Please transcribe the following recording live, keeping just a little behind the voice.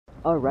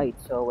Alright,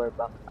 so we're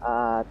back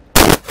at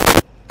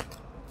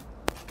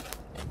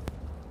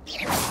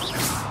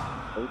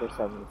later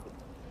some music.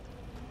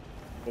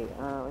 Okay,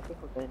 I think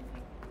we're gonna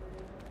need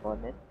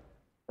bonnet.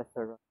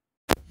 Professor.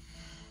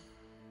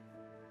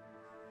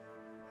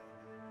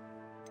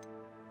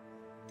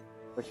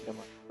 First them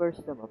up.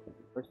 First them up.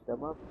 First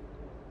them up.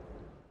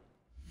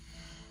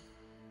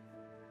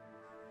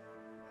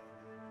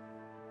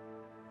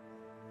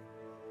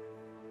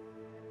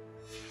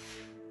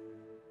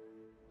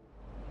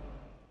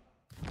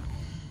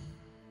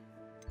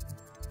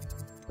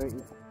 Where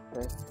is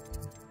press?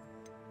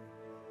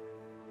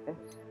 Press.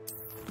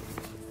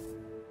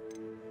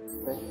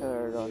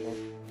 Pressure on it.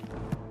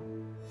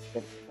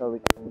 Just so we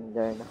can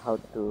learn how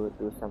to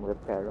do some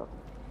reparo.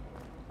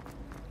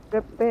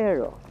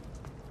 Reparo.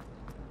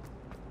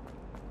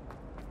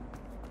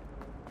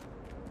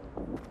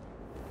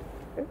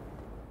 Okay.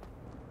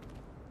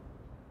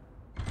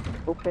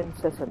 Open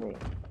sesame.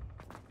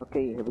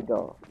 Okay, here we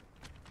go.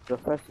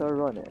 Professor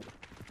Ronald.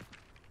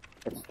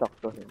 Let's talk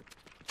to him.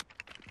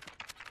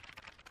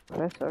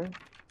 Professor?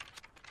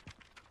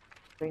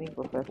 Training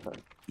professor.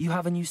 You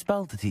have a new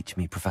spell to teach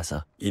me,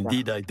 Professor.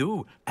 Indeed I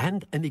do,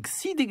 and an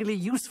exceedingly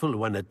useful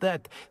one at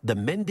that. The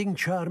mending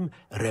charm,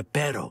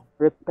 Reparo.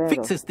 Reparo.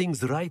 Fixes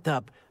things right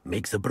up,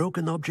 makes a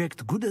broken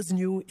object good as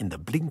new in the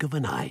blink of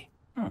an eye.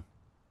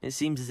 It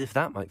seems as if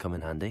that might come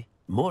in handy.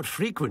 More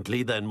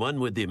frequently than one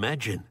would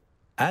imagine.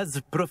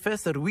 As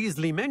Professor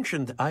Weasley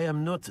mentioned, I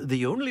am not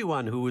the only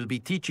one who will be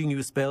teaching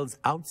you spells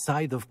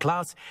outside of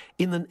class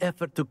in an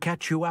effort to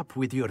catch you up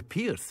with your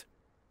peers.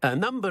 A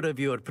number of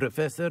your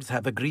professors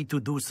have agreed to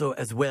do so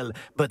as well,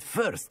 but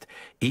first,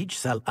 each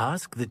shall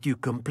ask that you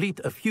complete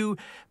a few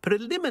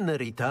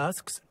preliminary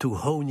tasks to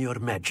hone your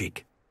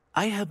magic.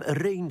 I have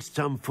arranged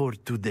some for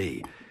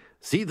today.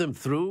 See them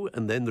through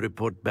and then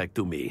report back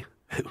to me.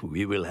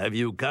 We will have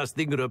you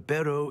casting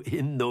Reparo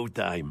in no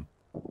time.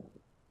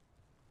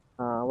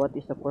 What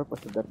is the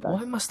purpose of that task?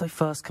 Why must I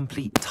first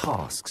complete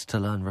tasks to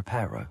learn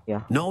Reparo?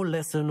 Yeah. No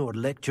lesson or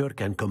lecture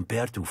can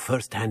compare to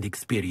first-hand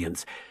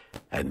experience,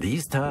 and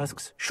these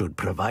tasks should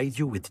provide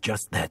you with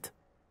just that.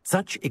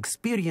 Such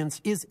experience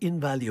is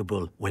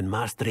invaluable when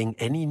mastering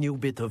any new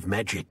bit of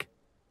magic.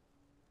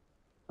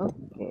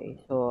 Okay,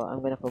 so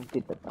I'm gonna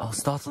complete the I'll task.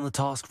 start on the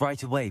task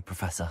right away,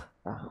 Professor.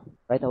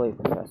 Right away,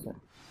 Professor.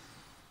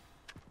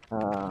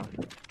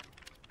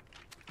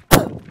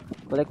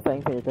 Collect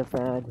flying feather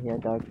fan here,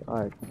 dark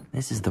art.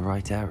 This is the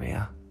right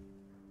area.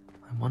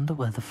 I wonder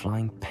where the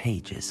flying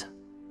page is.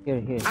 Here.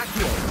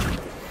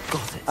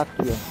 Got it.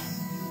 Accio.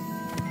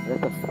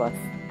 Let us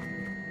fast.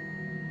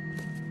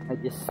 I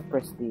just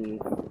pressed the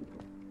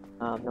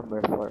number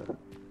 4.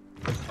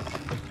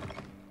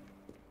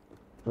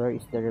 Where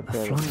is the A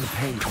repair? flying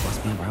page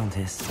must be around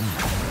here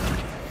somewhere.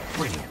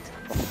 Brilliant.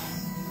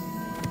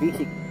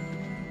 Basic.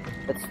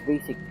 That's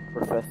basic,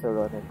 Professor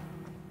Ronan.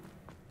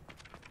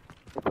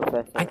 The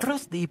professor. I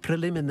trust the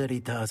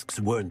preliminary tasks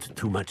weren't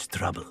too much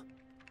trouble.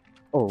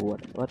 Oh,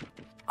 what?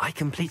 I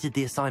completed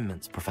the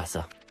assignments,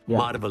 Professor. Yeah.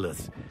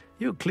 Marvelous.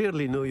 You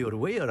clearly know your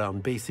way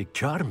around basic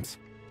charms.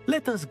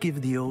 Let us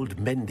give the old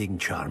mending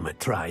charm a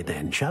try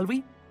then, shall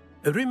we?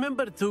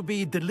 Remember to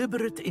be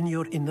deliberate in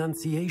your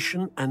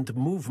enunciation and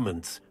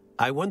movements.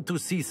 I want to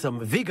see some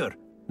vigor.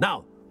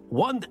 Now,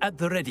 wand at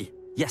the ready.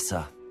 Yes,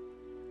 sir.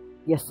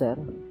 Yes, sir.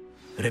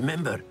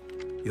 Remember,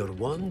 your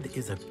wand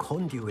is a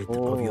conduit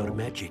of your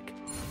magic.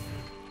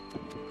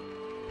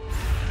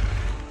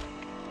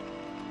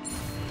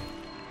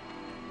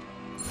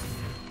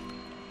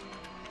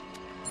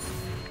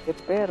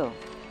 Reparo.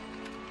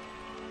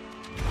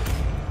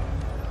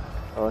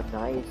 Oh,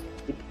 nice.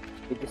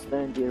 We just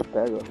learned the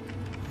reparo.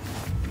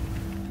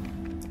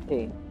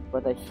 Okay,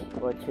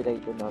 what should I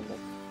do now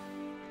next?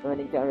 When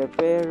it can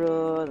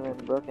reparo, when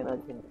broken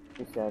out in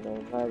the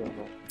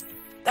environment.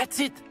 That's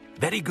it.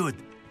 Very good.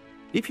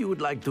 If you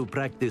would like to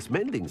practice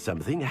mending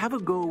something, have a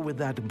go with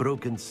that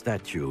broken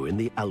statue in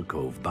the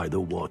alcove by the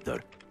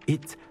water.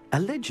 It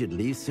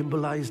allegedly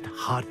symbolized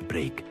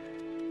heartbreak.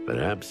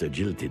 Perhaps a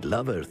jilted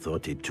lover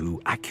thought it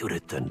too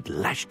accurate and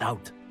lashed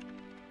out.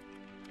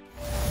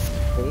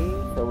 Okay,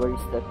 so where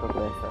is that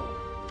professor?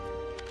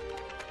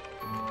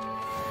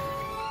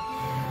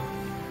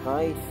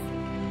 Nice.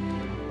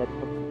 That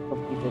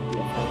completed the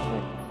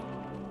assignment.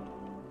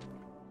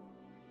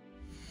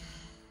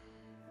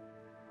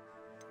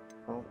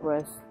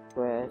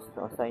 Quest,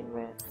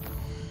 assignment.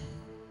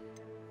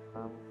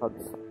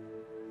 Hogs.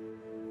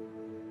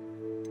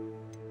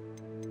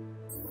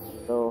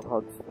 So,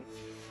 Hogsmeade.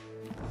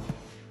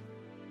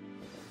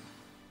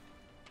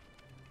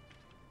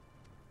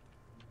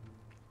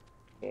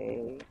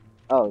 Okay.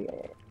 Oh,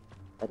 yeah.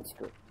 That's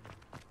good.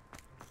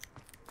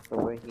 So,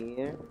 we're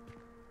here.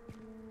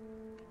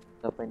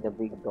 Open the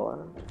big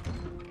door.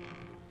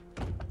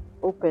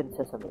 Open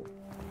sesame.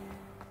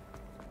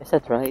 Is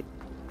that right?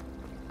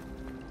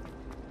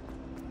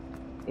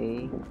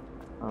 Okay,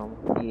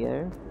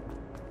 here.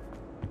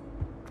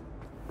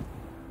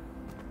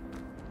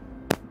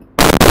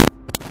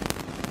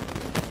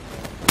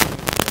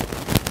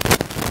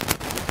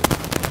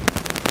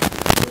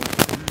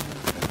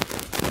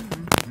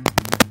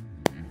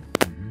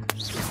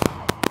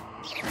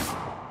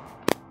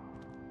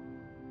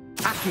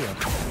 Accio.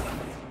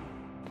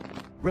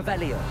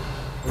 Revelio.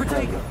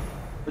 Protego.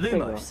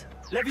 Lumos.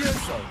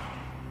 Levioso.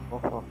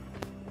 Oh,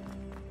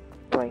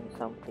 trying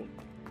something.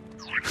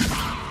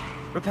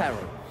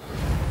 Reparo.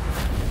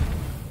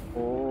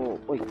 Oh,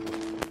 wait.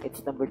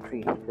 It's number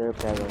 3, the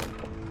reparo.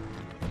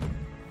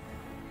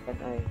 Can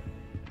I...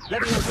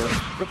 Levioso.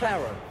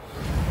 Reparo.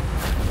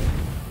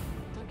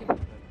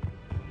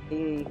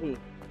 Hey.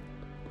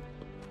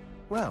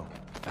 Well,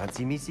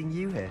 fancy meeting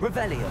you here.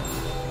 Revelio.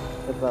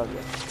 The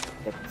volume.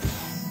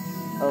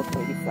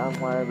 Okay, this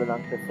armor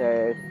belongs to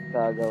Sir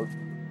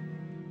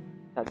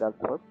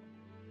Stagalthorpe.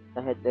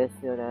 The head is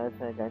known as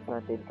a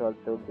transmitted troll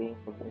to being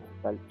for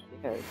musical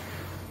chairs.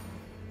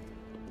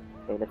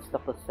 Okay, let's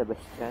talk to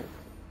Sebastian.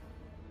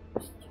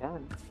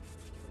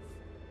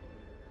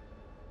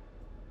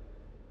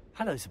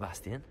 Hello,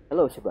 Sebastian.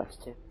 Hello,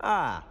 Sebastian.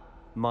 Ah,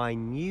 my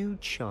new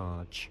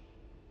charge.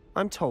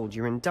 I'm told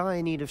you're in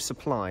dire need of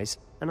supplies,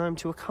 and I'm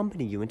to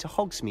accompany you into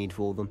Hogsmeade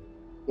for them.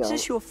 Yeah. Is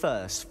this your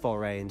first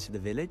foray into the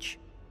village?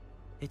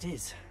 It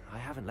is. I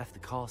haven't left the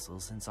castle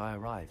since I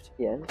arrived.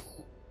 Yes.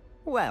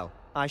 Well,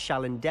 I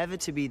shall endeavour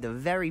to be the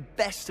very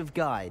best of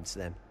guides,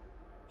 then.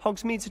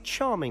 Hogsmeade's a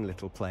charming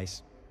little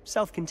place.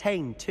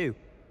 Self-contained, too.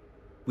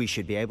 We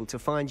should be able to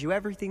find you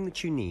everything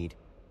that you need.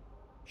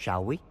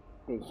 Shall we?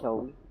 Okay, shall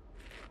we?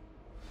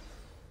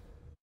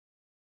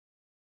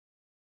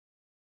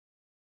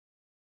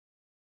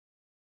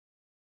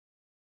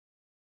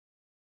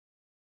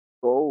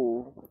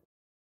 Go.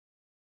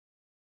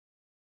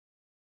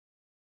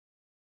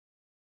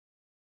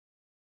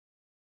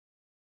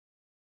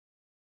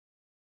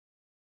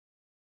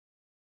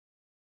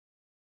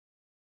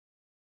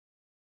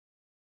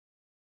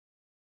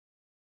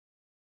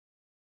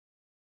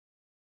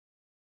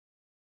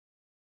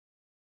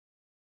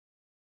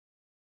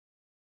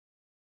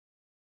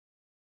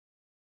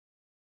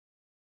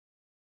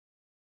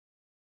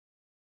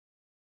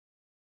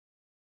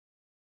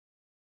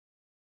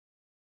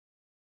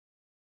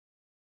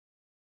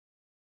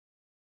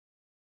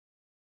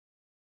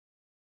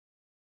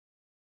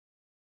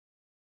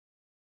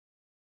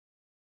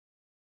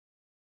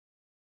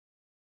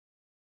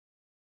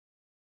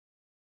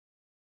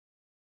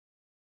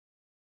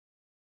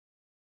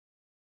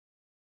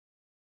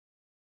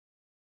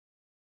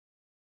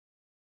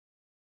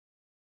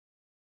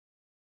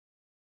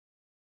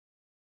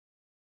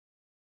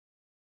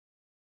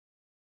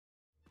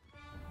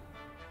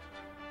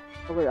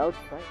 Oh, we're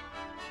outside.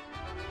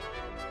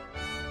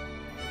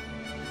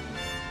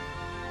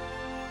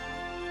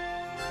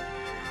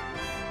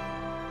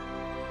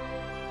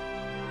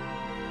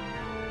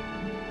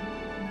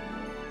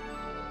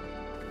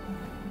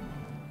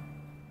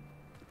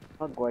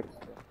 Hogwarts.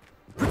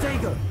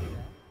 Protego.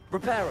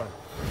 Reparo.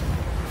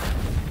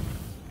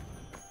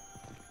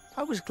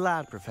 I was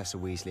glad Professor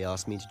Weasley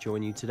asked me to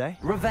join you today.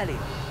 Revelio.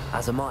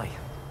 As am I.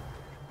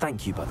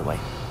 Thank you, by the way.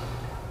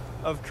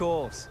 Of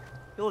course.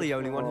 You're the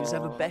only one who's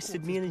ever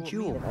bested me in a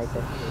duel.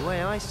 The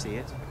way I see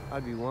it,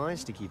 I'd be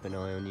wise to keep an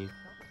eye on you.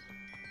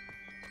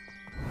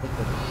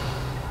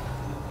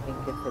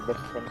 Thank you,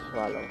 Sebastian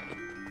Swallow.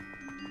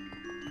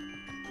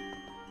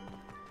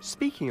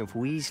 Speaking of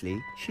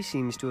Weasley, she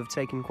seems to have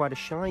taken quite a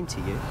shine to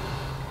you.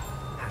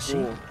 Has she?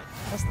 Oh.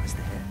 That's nice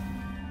to hear.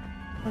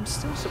 I'm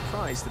still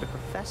surprised that a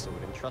professor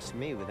would entrust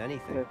me with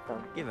anything, Yes, sir.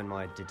 given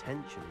my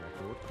detention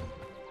record.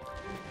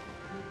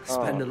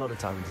 Spend a lot of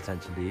time in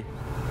detention, do you?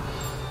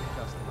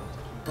 Just enough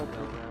to keep me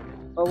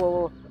well-rounded. Oh,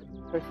 whoa.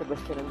 First,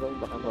 Sebastian, I'm going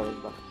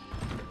back.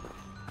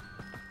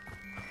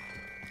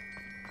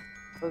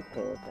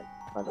 Okay.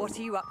 Follow What me.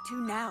 are you up to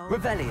now?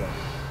 Revelio.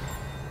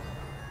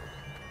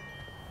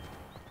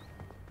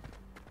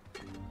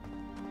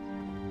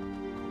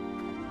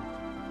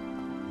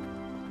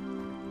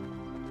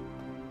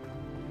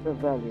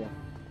 Revelia.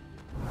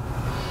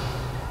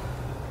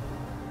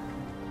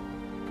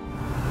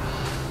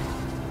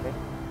 Okay.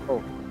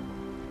 Oh.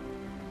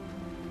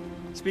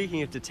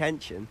 Speaking of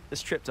detention,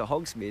 this trip to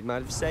Hogsmeade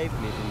might have saved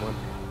me from one.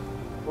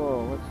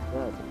 Whoa, what's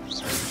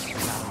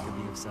That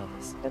would be of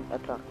service. that? And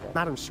attack that.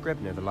 Madam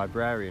Scribner, the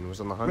librarian, was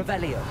on the hunt,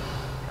 Revelio.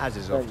 as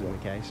is often the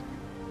case.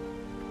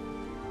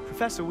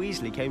 Professor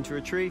Weasley came to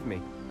retrieve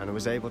me, and I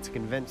was able to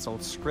convince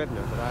old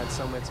Scribner that I had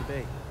somewhere to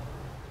be.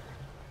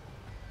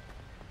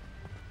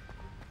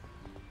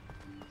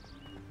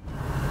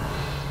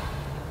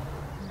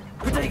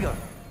 Protego.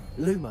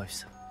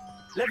 Lumos.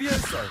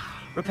 Levioso.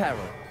 Reparo.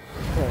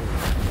 Okay.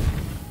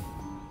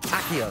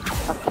 Accio.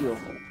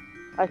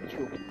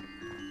 Accio.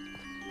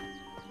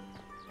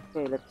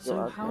 Okay, let's go So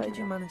outside. how did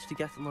you manage to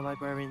get on the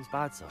librarian's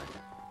bad side?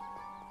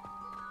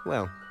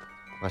 Well,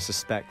 I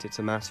suspect it's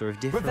a matter of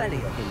different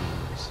Revelio.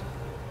 opinions.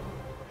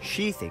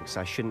 She thinks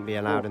I shouldn't be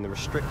allowed in the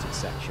restricted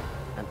section,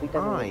 and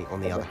I, on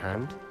the other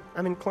hand,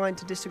 am inclined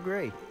to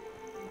disagree.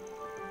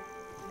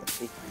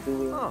 It's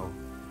doing... Oh,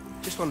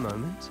 just one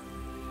moment.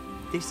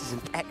 This is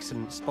an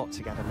excellent spot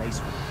to gather lace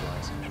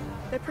flies.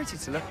 They're pretty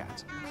to look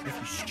at. If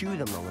you stew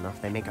them long enough,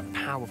 they make a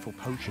powerful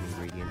potion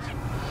ingredient.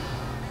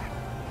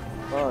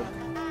 Oh,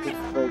 this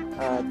bird,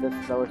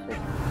 this flower shape.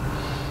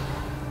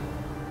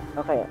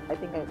 Okay, I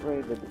think I'm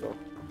ready to go.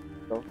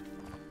 Go.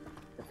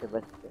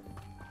 Sebastian.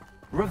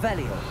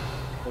 Revelio.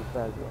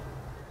 Revelio.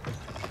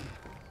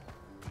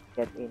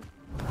 Get in.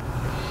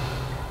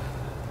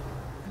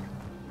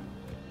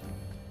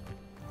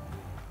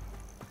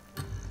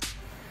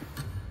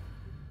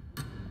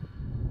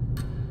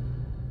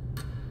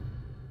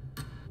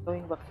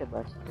 Going back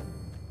Sebastian.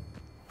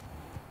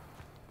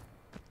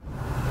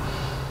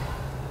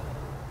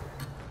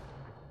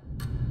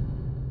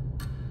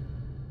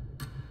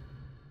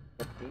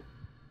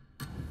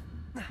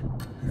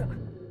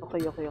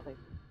 Okay.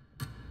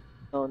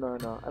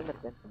 No. I'm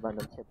not going to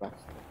abandon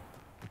Sebastian.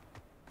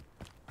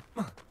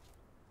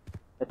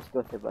 Let's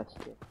go,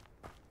 Sebastian.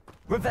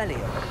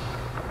 Revelio.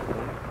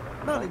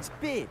 Merlin's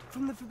beard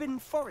from the Forbidden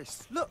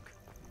Forest. Look.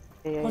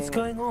 What's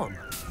going on?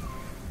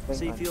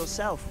 See for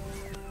yourself.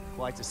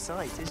 Quite a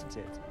sight, isn't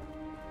it?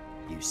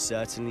 You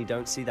certainly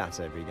don't see that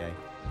every day.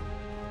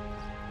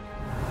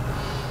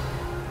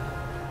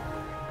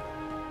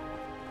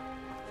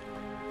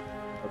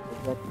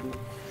 Do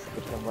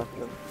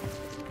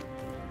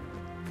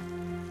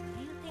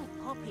you think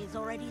Poppy's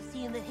already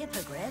seen the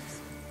hippogriffs?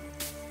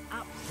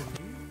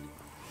 Absolutely.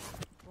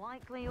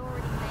 Likely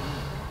already made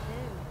them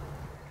too.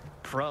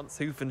 Prance,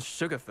 Hoof, and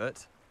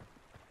Sugarfoot.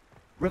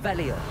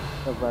 Revelio.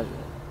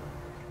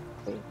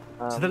 Okay.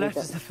 To the left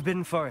is the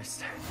Forbidden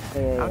Forest.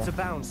 Out of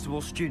bounds to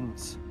all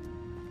students.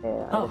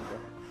 Oh,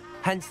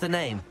 hence the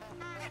name.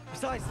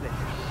 Precisely.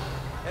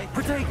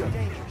 Protego.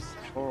 Dangerous.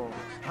 Oh.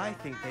 I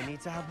think they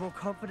need to have more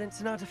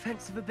confidence in our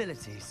defensive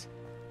abilities.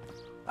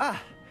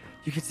 Ah,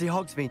 you can see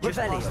Hogsmeade just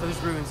Revelio. past those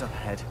ruins up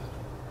ahead.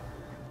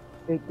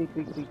 Wait.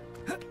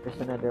 There's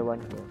another one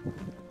here.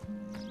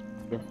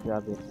 Just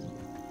grab it.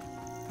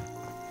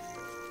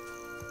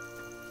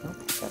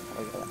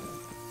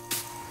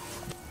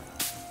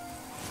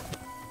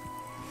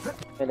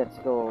 Okay, let's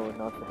go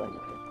now,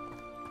 Sebastian.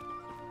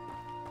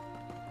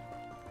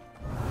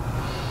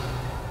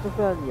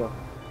 Revelio.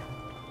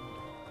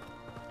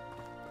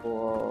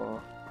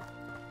 Whoa.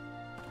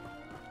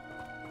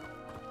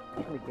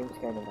 The game's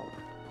kind of nice.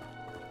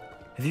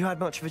 Have you had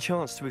much of a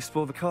chance to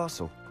explore the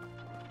castle?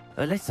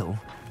 A little.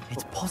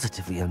 It's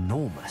positively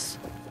enormous.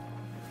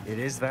 It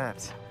is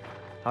that.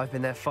 I've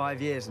been there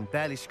 5 years and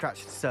barely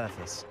scratched the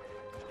surface.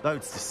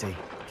 Loads to see,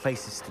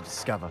 places to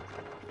discover.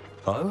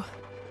 Oh?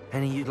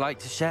 Any you'd like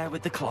to share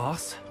with the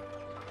class?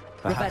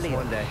 Perhaps Revelio.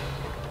 one day.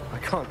 I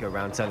can't go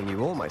around telling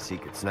you all my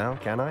secrets now,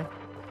 can I?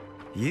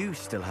 You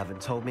still haven't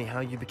told me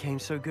how you became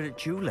so good at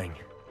dueling.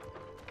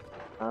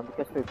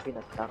 Because we've been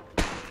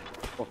attacked.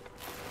 Oh.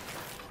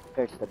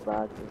 There's the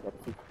bag,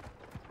 that's it.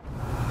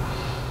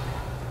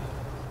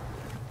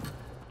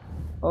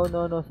 Oh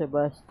no,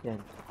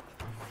 Sebastian.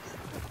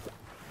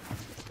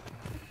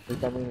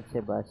 Wait a minute,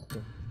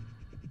 Sebastian.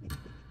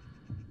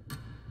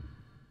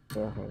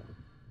 Okay.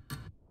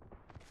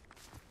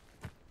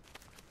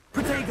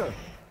 Protego.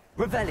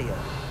 Revelio.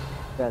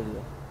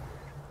 Revelio.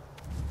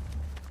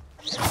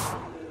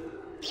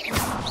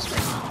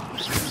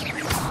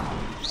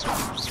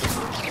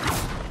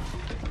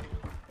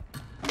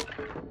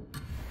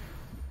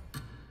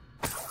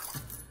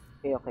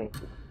 Okay.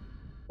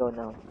 Go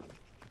now.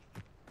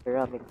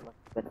 Ceramic man.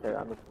 The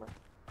ceramic man.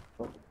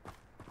 Go.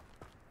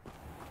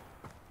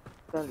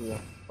 Revelio.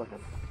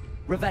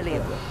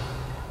 Revelio.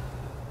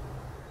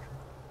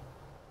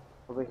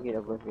 Over here.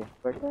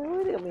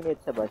 Wait a minute,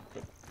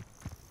 Sebastian.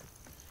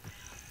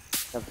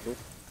 Have this.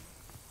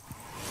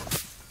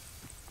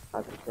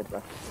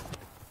 Sebastian.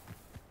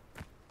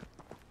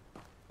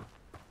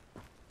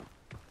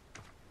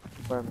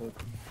 For me.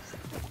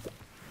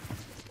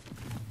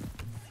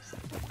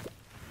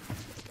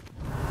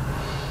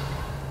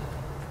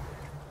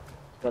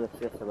 Well, let's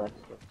get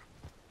Sebastian.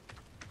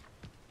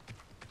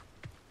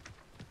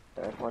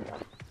 There's one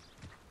up.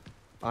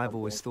 I've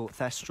always thought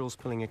Thestrals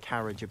pulling a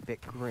carriage a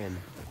bit grim.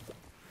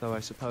 Though I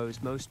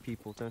suppose most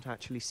people don't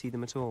actually see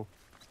them at all.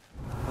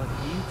 But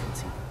you can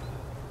see.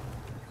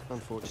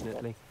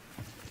 Unfortunately.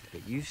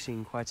 But you've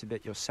seen quite a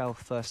bit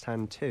yourself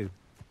firsthand too.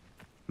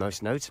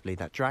 Most notably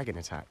that dragon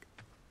attack.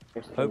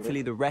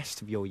 Hopefully the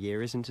rest of your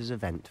year isn't as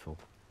eventful.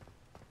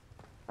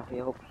 I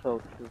hope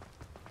so too.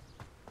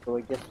 So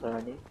we're just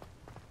learning.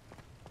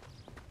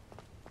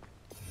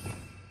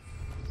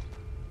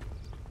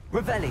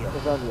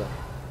 Revelio.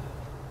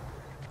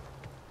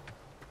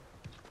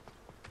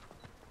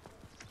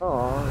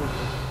 Oh,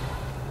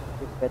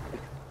 it's better.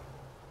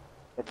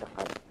 Better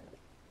fight.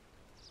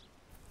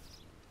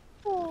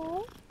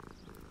 Oh,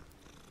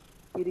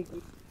 kitty.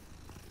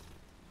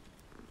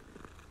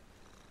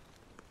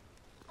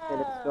 Okay,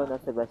 let's go now,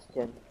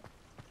 Sebastian.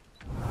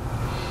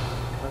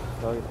 I'm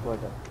sorry for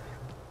that.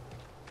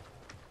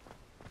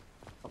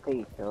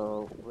 Okay,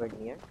 so we're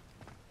near.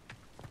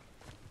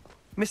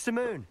 Mr.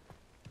 Moon!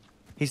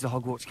 He's the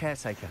Hogwarts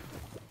caretaker.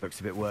 Looks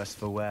a bit worse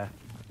for wear.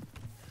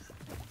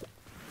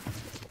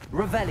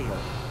 Revelio.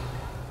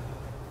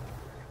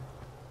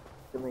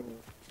 Too many.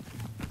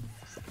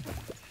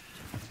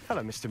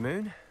 Hello, Mr.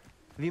 Moon.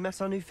 Have you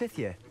met our new 5th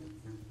year?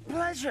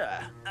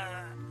 Pleasure.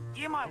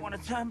 You might want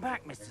to turn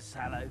back, Mr.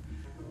 Sallow.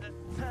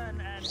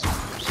 Turn and...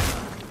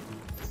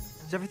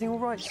 Is everything all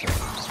right, sir?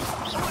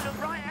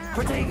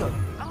 Protego!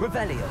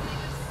 Revelio!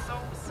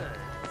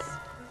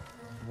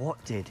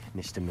 What did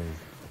Mr. Moon?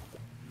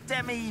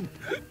 Demi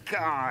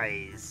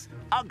guys,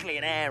 ugly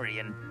and airy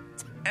and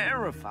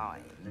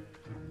terrifying.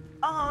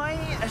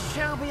 I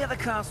shall be at the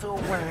castle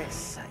where it's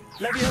safe.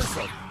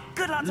 Levioso!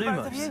 Good luck to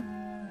both of Lumos. you.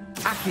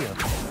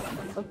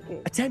 Accio!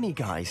 Okay. A demi,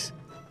 guys.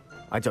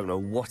 I don't know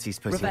what he's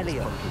putting in his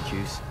Revelio. pumpkin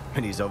juice,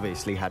 but he's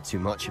obviously had too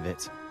much of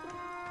it.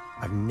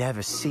 I've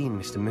never seen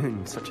Mr. Moon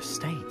in such a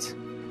state.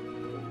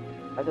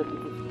 I don't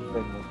think it's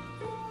pregnant.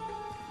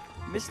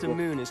 Mr.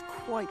 Moon is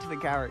quite the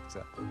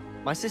character.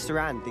 My sister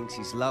Anne thinks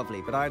he's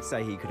lovely, but I'd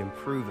say he could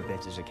improve a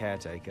bit as a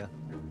caretaker.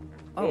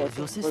 Oh, Yeah, is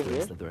your we're sister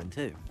here. a Slytherin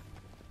too?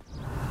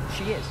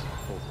 She is.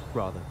 Or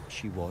rather,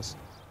 she was.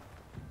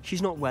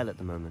 She's not well at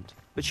the moment,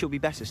 but she'll be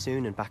better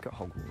soon and back at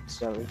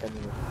Hogwarts. Yeah, we can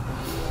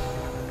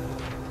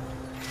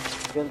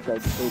Still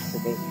guys stays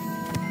today.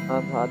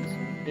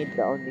 Hogsmeade,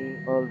 the only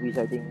all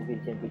wizarding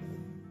region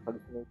between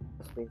Hogsmeade,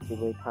 Springs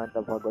with hunt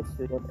of Hogwarts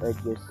student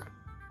urges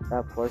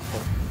that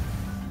portion.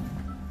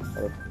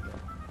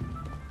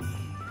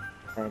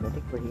 And I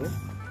think we're here.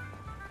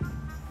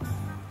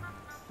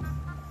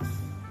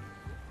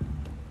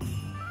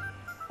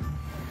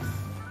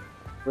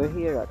 We're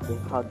here at the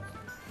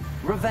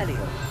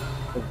Revelio!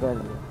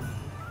 value.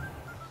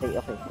 Hey,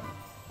 okay.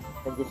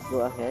 Then just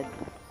go ahead.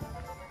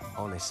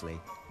 Honestly,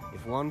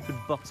 if one could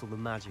bottle the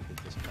magic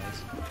of this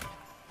place.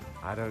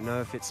 I don't know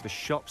if it's the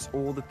shops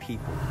or the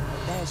people,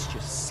 but there's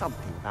just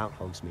something about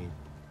Hogsmeade.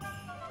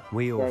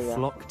 We all Yeah.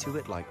 flock to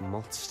it like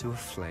moths to a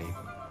flame.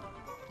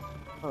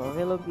 Oh,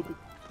 hello, Kitty.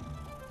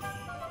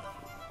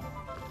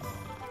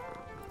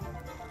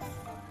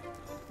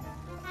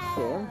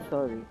 Okay, I'm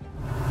sorry.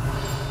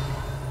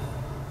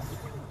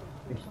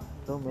 There's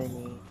so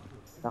many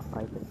stock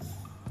items.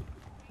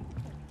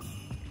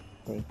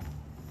 Okay.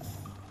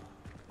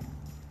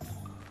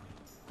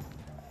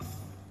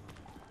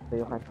 So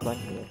you can't run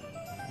here.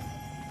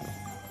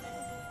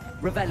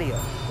 Revelio!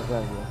 The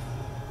value.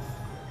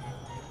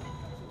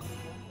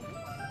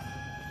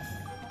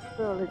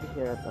 We're already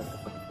here at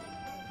the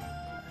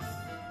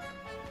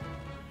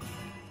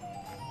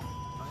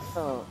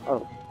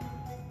Oh.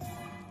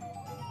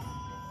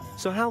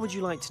 So how would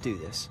you like to do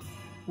this?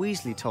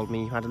 Weasley told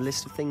me you had a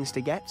list of things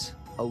to get,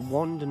 a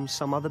wand and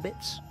some other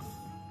bits.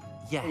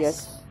 Yes.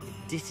 Yes.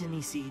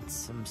 Dittany seeds,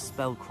 some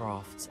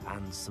spellcrafts,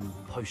 and some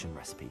potion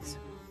recipes.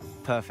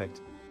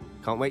 Perfect.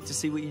 Can't wait to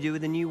see what you do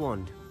with the new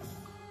wand.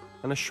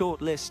 And a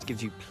short list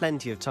gives you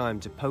plenty of time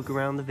to poke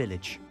around the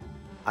village.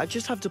 I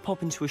just have to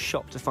pop into a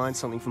shop to find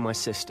something for my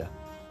sister.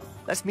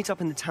 Let's meet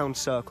up in the town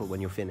circle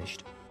when you're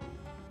finished.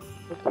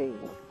 Okay.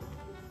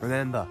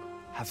 Remember,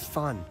 have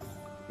fun.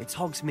 It's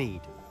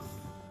Hogsmeade.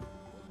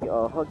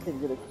 Hogsmeade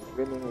Village is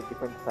brimming with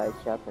different size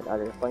shops and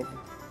other points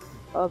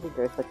of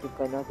interest that you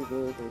can navigate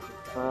with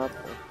the map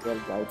and spell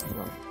guides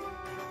map.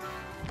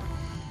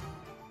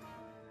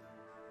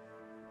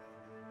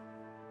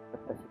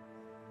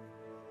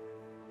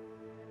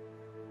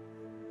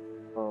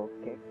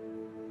 Okay.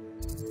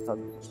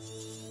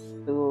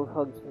 To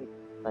Hogsmeade,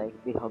 like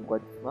the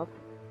Hogwarts map.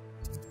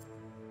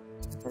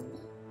 And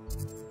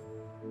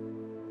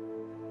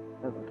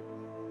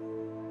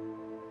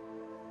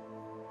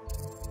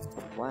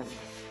one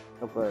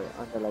over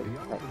on the left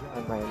side,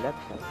 on my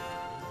left side.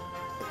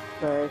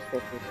 The first I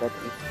think that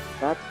is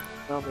that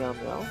meow meow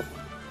meow.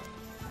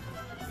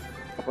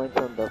 Point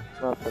from the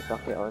map to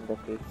Taki on the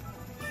cake.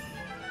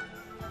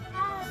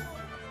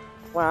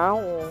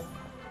 Wow.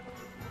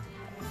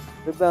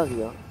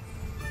 Rebellion.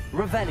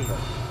 Revelio!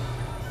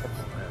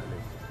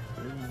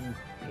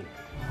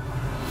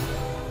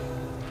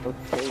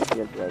 Okay,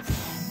 field red.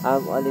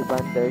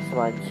 Ollivander's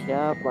one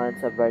shop, one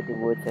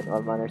subverting woods and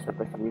all manners of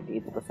possibility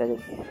is possessing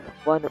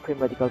one of free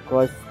medical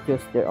course.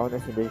 Choose their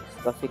owners in the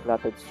classic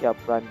Latin shop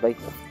run by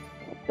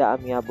the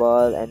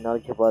amiable and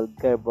knowledgeable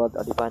Gerbold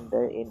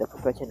Ollivander in the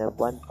profession of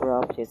one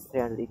crop since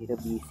 382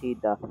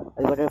 BC. The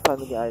Ollivander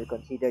family are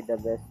considered the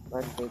best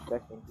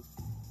makers in this.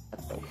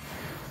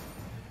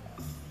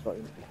 So,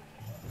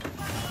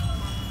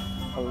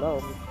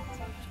 hello.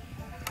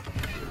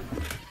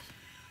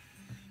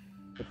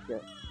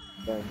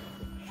 Then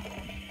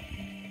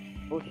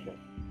ocean.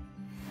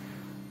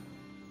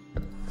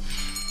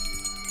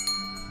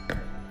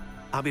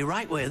 I'll be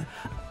right with...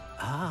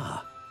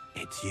 Ah,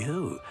 it's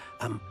you.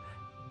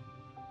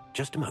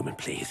 Just a moment,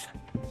 please.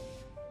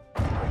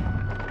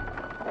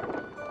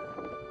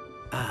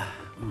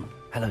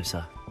 Hello,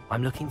 sir.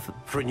 I'm looking for...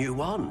 For a new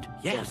wand,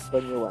 yes.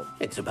 Then you want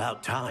It's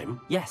about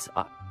time. Yes,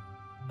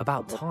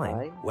 about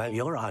time. Well,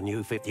 you're our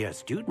new fifth-year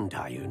student,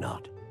 are you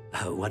not?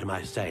 Oh, what am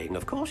I saying?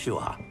 Of course you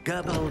are.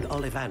 Gerbold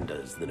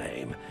Ollivander's the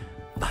name.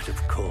 But of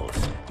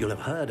course, you'll have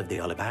heard of the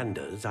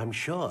Ollivanders, I'm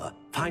sure.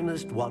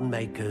 Finest wand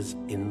makers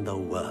in the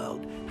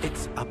world.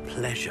 It's a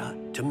pleasure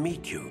to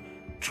meet you,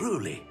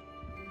 truly.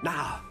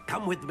 Now,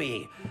 come with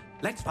me.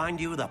 Let's find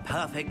you the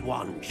perfect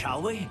wand,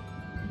 shall we?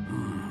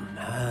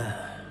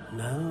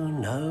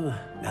 No,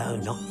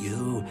 not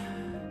you.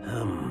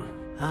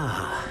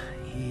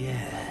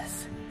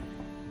 Yes.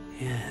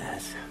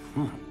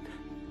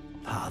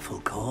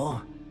 powerful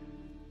core.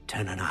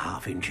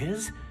 10.5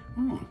 inches.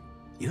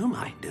 You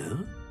might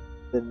do.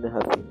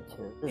 10.5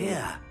 inches.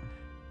 Here,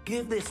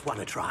 give this one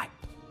a try.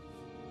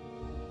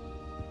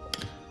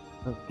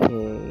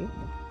 Okay.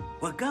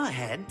 Well, go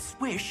ahead,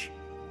 swish.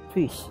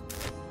 Fish.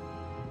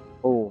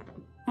 Oh.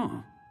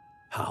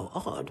 How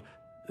odd.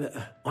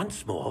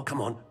 Once more,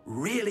 come on,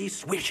 really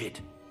swish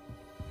it.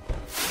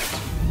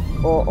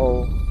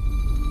 Oh.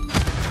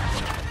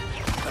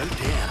 Oh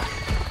dear.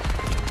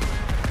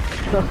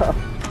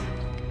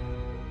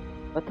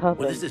 What happened?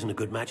 Well, this isn't a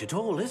good match at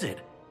all, is it?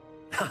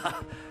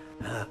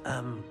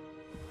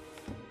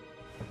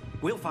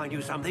 We'll find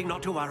you something,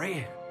 not to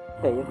worry.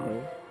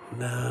 Okay.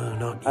 No,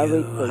 not you. I'll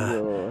wait for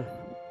you.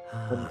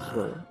 I'm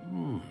sure.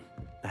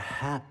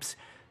 Perhaps.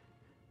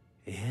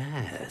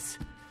 Yes.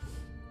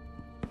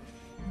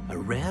 A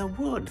rare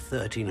wood,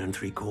 13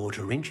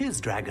 3/4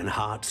 inches, dragon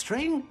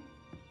heartstring.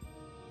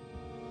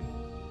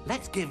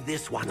 Let's give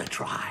this one a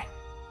try.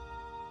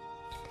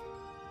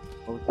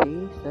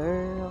 Okay,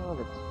 sir.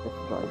 Let's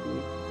try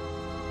this.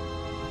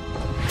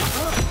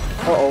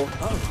 Uh-oh.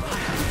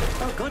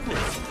 Oh,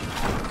 goodness.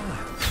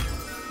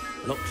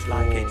 Looks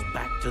like it's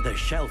back to the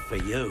shelf for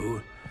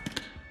you.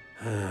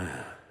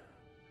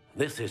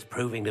 This is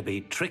proving to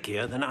be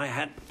trickier than I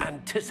had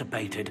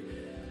anticipated.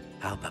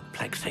 How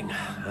perplexing.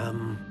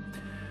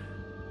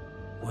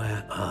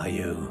 Where are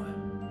you?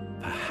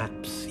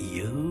 Perhaps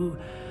you?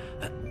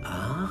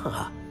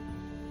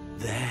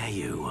 There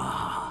you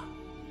are.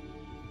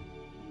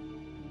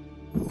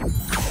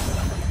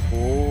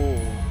 Oh.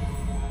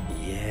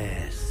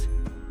 Yes.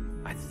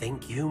 I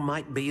think you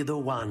might be the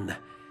one.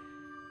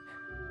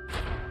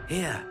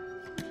 Here.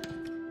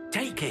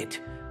 Take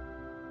it.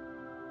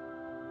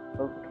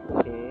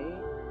 Okay.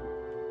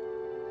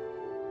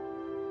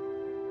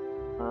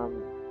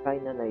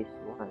 Kinda nice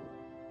one.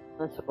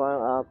 A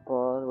small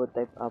apple, wood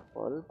type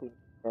apple, pink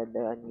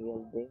feather,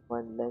 unyielding,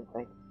 one length.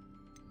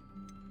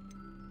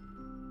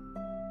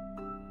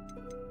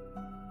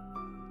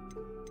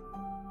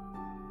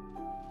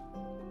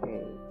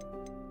 Okay.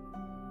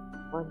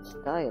 One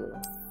style.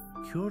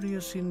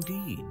 Curious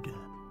indeed.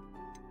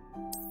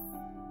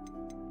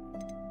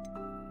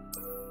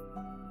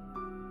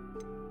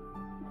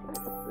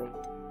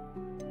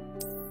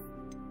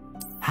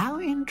 How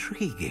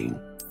intriguing.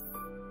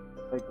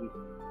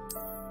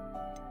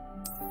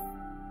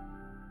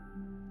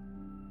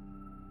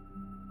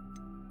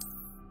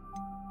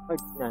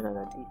 No,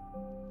 this.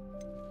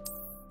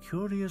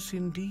 Curious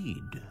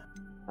indeed.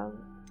 I'm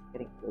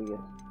getting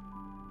curious.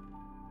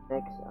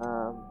 Next,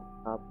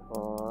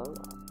 apple.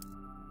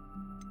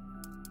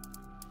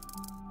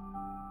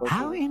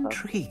 How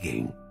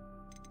intriguing.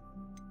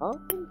 How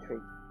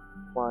intriguing.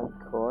 One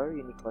core,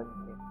 unicorn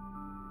here.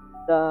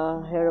 The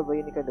hair of a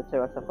unicorn that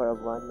serves as a core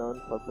of one,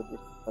 known for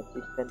producing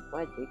consistent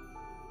magic.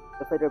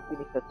 The feather of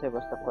phoenix that serves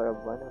as a core of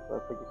one, and for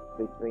producing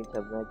great range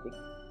of magic.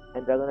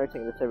 And dragon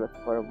heartstring that serves as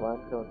a core of one,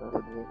 known for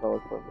producing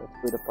powerful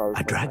with a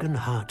powerful. A dragon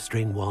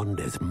heartstring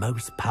wand is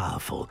most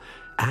powerful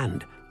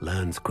and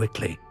learns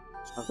quickly.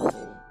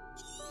 Okay.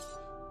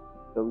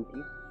 Go with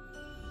you.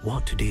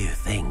 What do you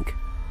think?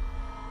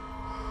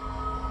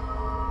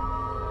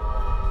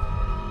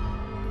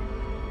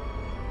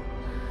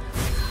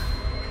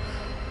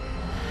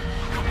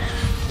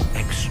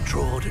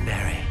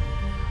 Extraordinary.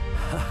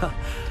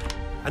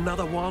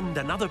 Another wand,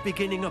 another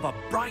beginning of a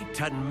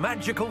bright and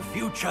magical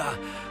future.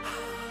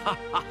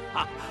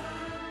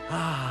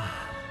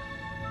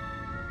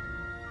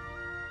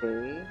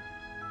 Okay.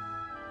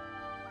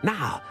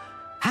 Now,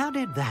 how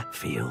did that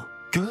feel?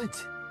 Good.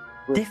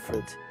 Good,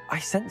 Different. I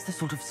sensed a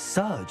sort of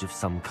surge of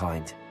some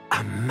kind.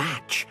 A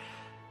match.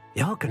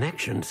 Your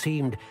connection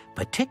seemed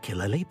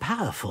particularly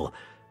powerful.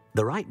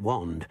 The right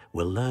wand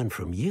will learn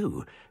from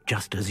you,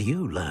 just as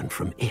you learn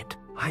from it.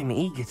 I'm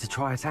eager to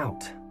try it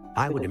out.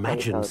 I would We can try it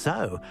imagine out.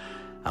 so.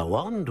 A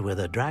wand with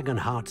a dragon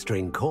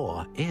heartstring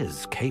core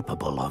is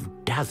capable of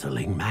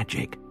dazzling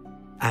magic.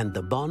 And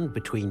the bond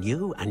between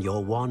you and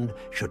your wand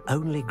should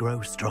only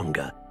grow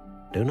stronger.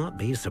 Do not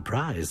be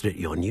surprised at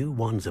your new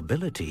wand's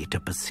ability to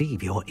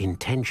perceive your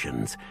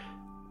intentions,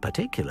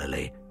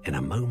 particularly in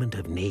a moment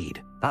of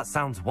need. That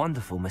sounds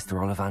wonderful, Mr.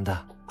 Ollivander.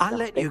 I'll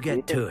let you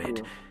get to Thank it.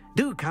 you.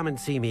 Do come and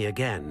see me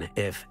again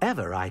if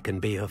ever I can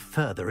be of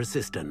further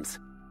assistance.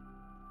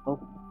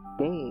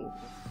 Okay.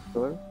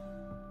 Sure.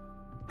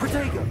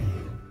 Protego!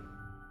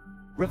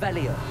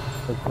 Revelio!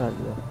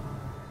 Revelio.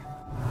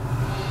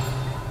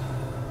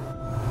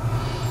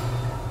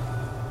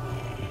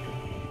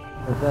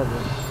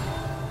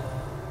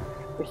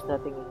 There's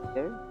nothing in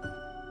there.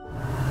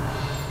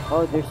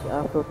 Oh, there's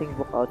a floating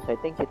book outside.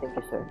 Thank you,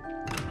 sir.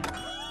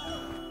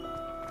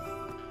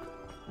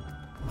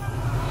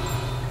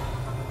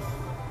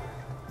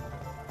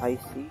 I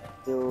see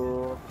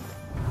you.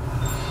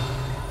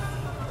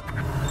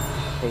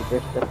 Okay,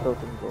 there's the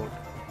floating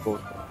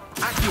boat.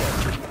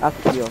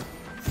 Accio.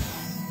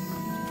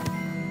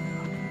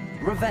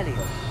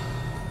 Revelio!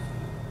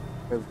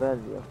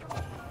 Revelio.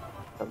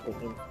 Something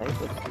inside,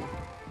 let's see.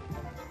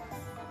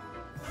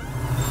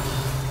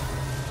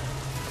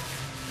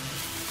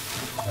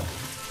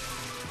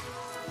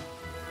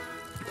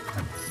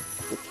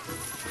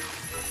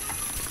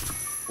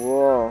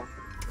 Whoa.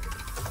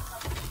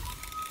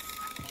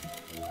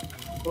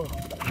 Oh.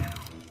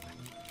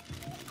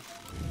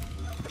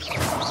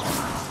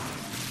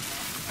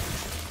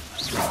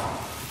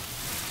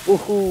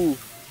 Woohoo!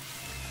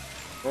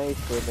 Nice,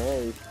 so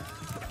nice.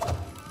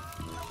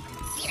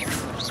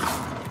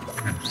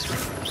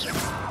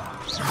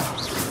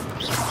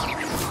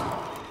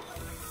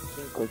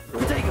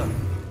 Dagon!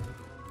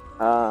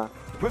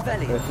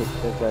 Revelio!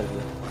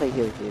 Revelio. Okay,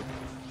 here.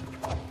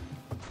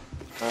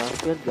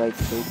 Field guide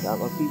states, a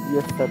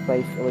previous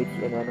surprise awaits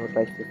anyone who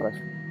tries to cross.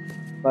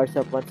 Bars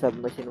of one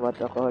submerged in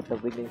water, a cohort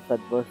of wiggling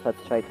floodballs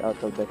that's right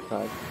out of the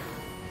sun.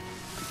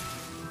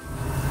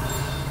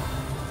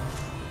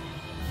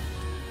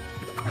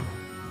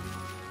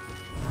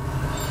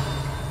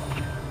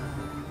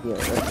 Yeah,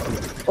 let's see.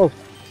 Oh!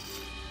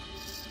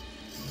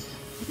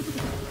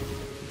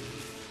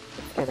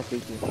 It's kinda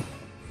creepy.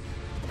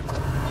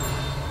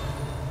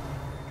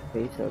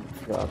 Okay, so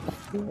let's go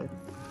upstairs.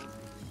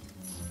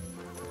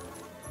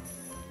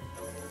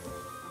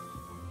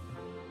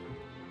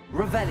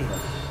 Revelio.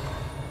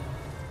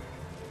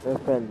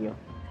 Revelio.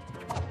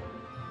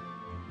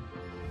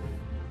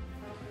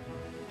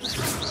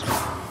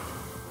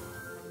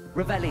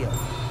 Revelio.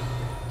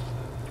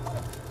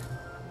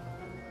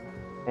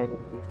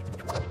 Anything.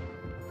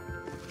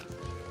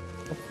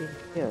 What's in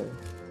here?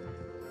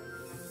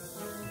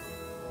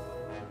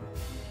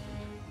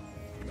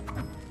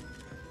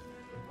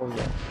 Oh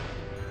yeah.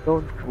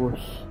 Don't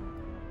push.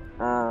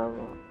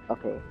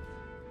 Okay.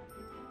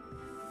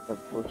 Stop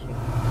pushing.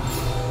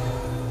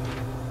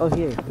 Oh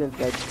here, field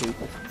guide street.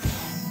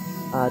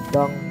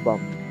 Dung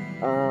bomb.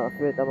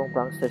 Spirit among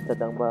pranksters, the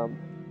dung bomb,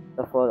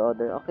 the fall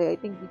order. Okay, I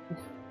think this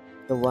is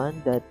the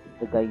one that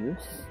the guy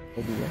used.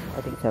 Maybe yeah.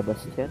 I think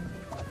Sebastian.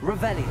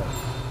 Revelio.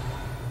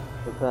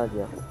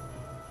 Revelio.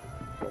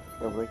 Let's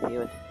go over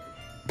here.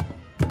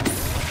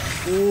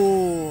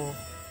 Ooh.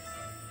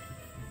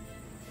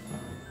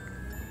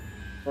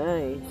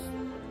 Nice.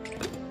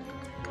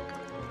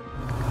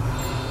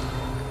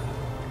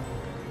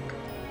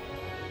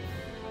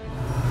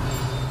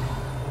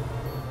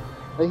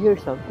 I hear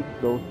something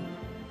though.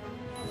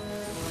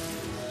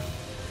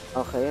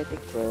 Okay, I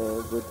think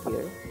we're good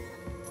here.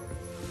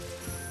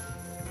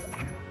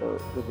 So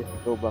we'll just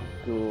go back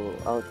to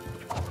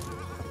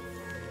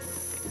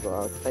go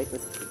outside.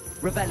 Let's see.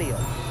 Revelio.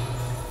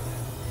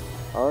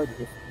 Oh, this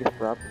is gift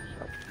wrap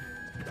shop.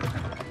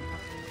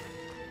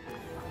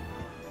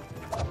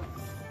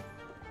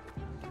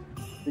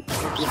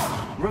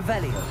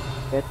 Revelio.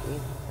 Get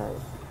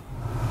inside.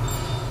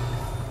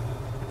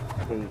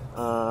 Okay,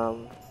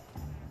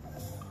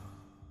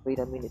 wait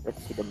a minute,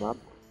 let's see the map.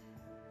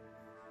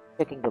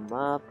 Checking the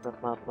map.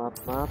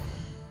 Hogwarts map?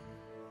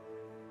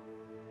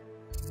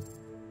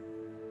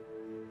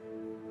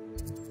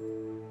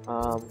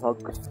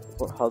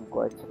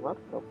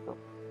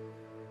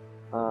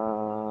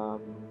 No.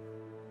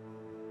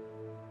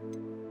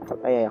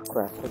 Yeah,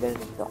 quest. We're gonna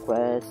need the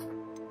quest.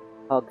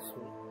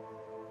 Hogsmeade.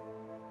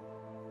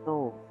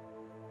 No.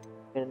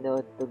 We're gonna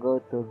need to go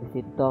to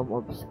visit Tom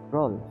of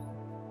Scrolls.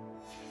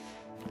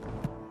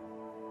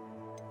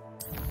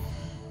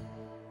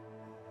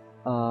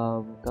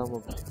 Tom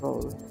of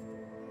Scrolls.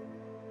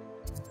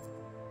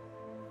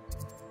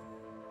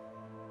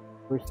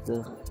 Where's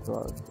the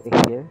scrolls?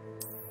 Here.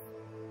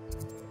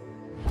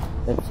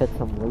 Let's set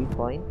some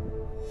waypoint.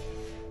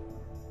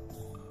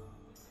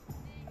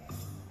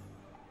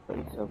 So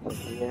it's over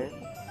here.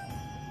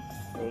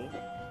 Okay.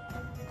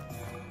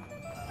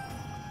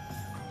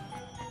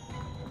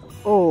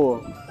 Oh!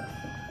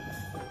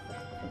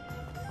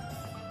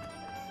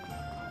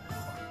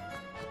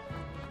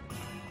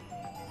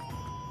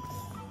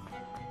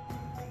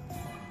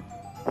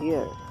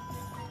 Here.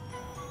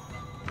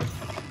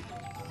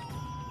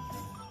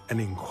 An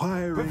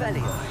inquiry.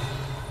 Revelio.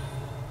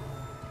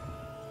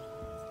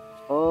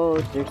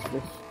 Oh, there's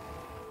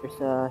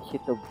a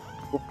sheet of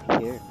book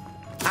here.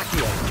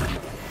 Accio.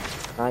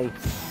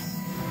 Nice.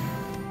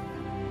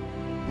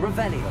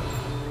 Revelio.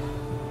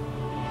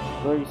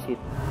 Where is it?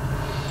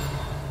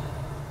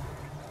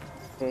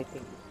 Okay, I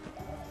think.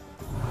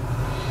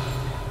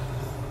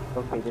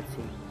 Okay, let's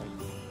see.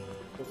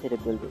 Inside the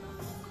building.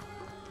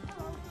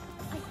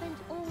 I spent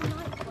all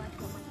night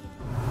working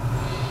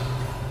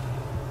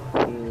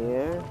on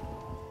Here.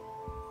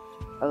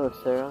 Hello,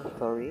 sir. I'm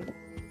sorry.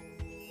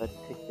 But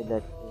quickly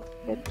let me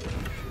get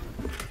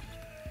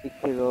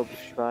Sticky Robe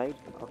Shrine.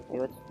 Okay,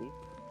 what's this?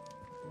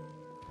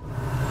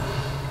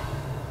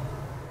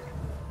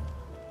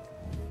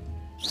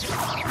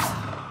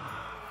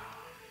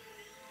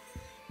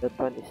 That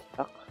one is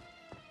stuck.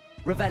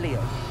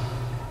 Revelio.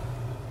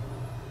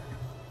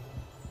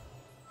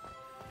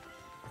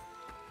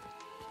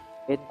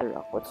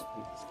 Interact, what's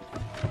this?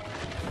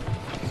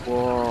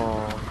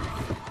 Whoa.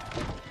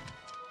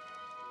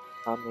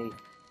 Amazing.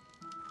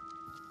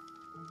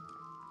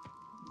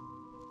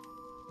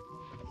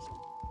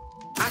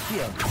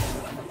 Accio.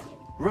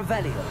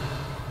 Revelio.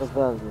 The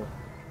value.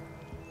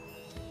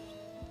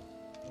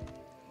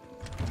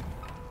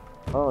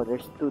 Oh,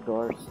 there's two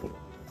doors here.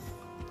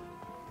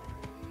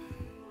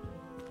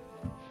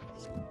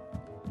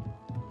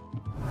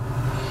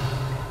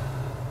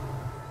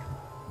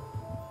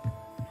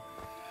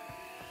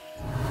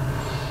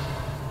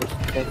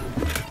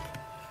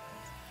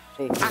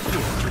 Hey,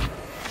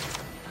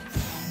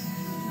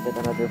 get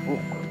another book.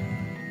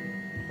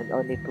 And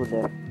only 2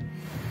 left.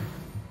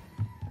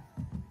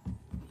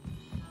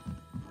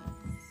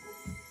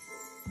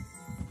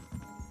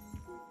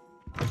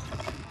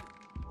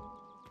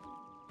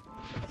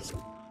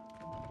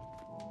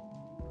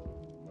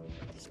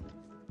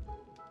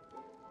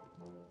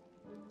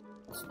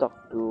 Let's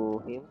talk to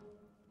him.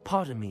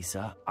 Pardon me,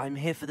 sir. I'm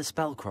here for the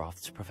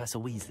spellcrafts Professor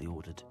Weasley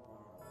ordered.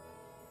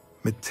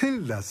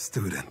 Matilda's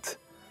student.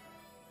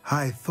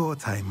 I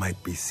thought I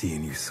might be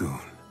seeing you soon.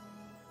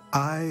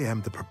 I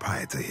am the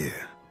proprietor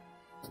here.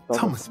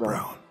 Thomas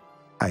Brown.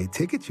 I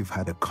take it you've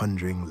had a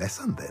conjuring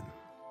lesson then?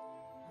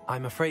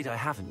 I'm afraid I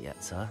haven't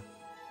yet, sir.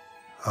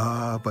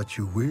 Ah, but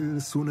you will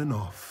soon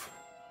enough.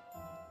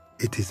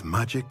 It is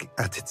magic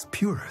at its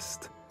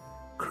purest,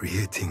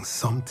 creating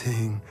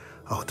something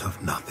out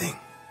of nothing.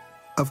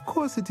 Of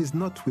course, it is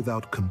not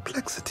without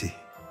complexity,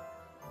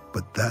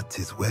 but that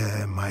is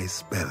where my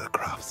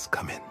spellcrafts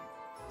come in.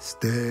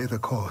 Stay the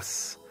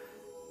course,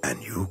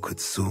 and you could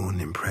soon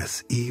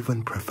impress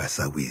even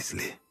Professor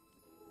Weasley.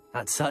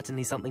 That's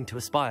certainly something to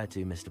aspire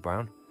to, Mr.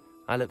 Brown.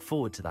 I look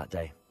forward to that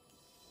day.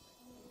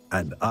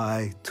 And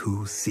I,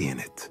 too, see in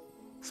it.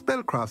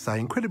 Spellcrafts are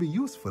incredibly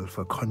useful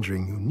for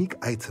conjuring unique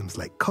items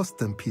like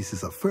custom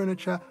pieces of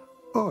furniture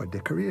or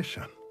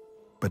decoration.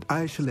 But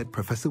I shall let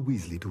Professor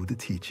Weasley do the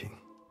teaching.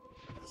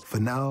 For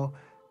now,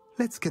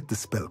 let's get the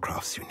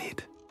spellcrafts you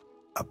need.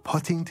 A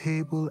potting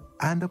table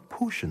and a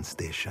potion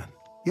station,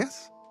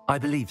 yes? I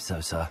believe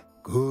so, sir.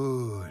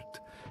 Good.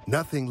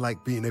 Nothing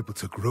like being able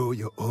to grow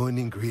your own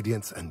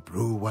ingredients and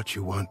brew what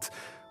you want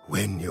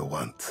when you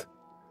want.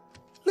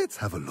 Let's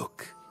have a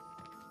look.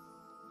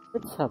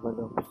 Let's have a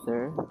look,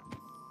 sir.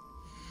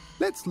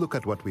 Let's look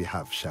at what we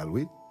have, shall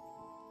we?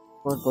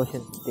 One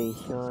potion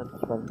station,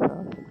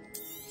 spellcraft.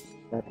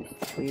 That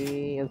is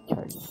free of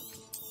charge.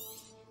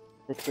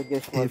 Let's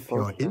produce one If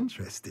you're potion.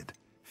 interested,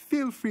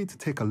 feel free to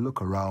take a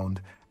look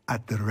around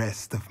at the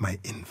rest of my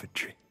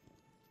inventory.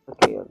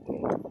 Okay.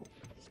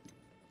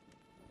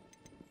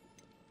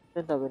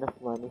 Don't have enough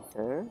money,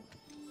 sir.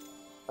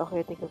 Okay,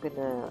 I think I'm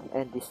gonna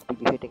end this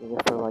video here. Thank you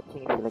guys for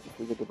watching. If you like this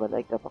video, leave a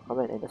like, drop a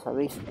comment, and as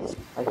always,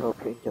 I hope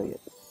you enjoy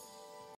it.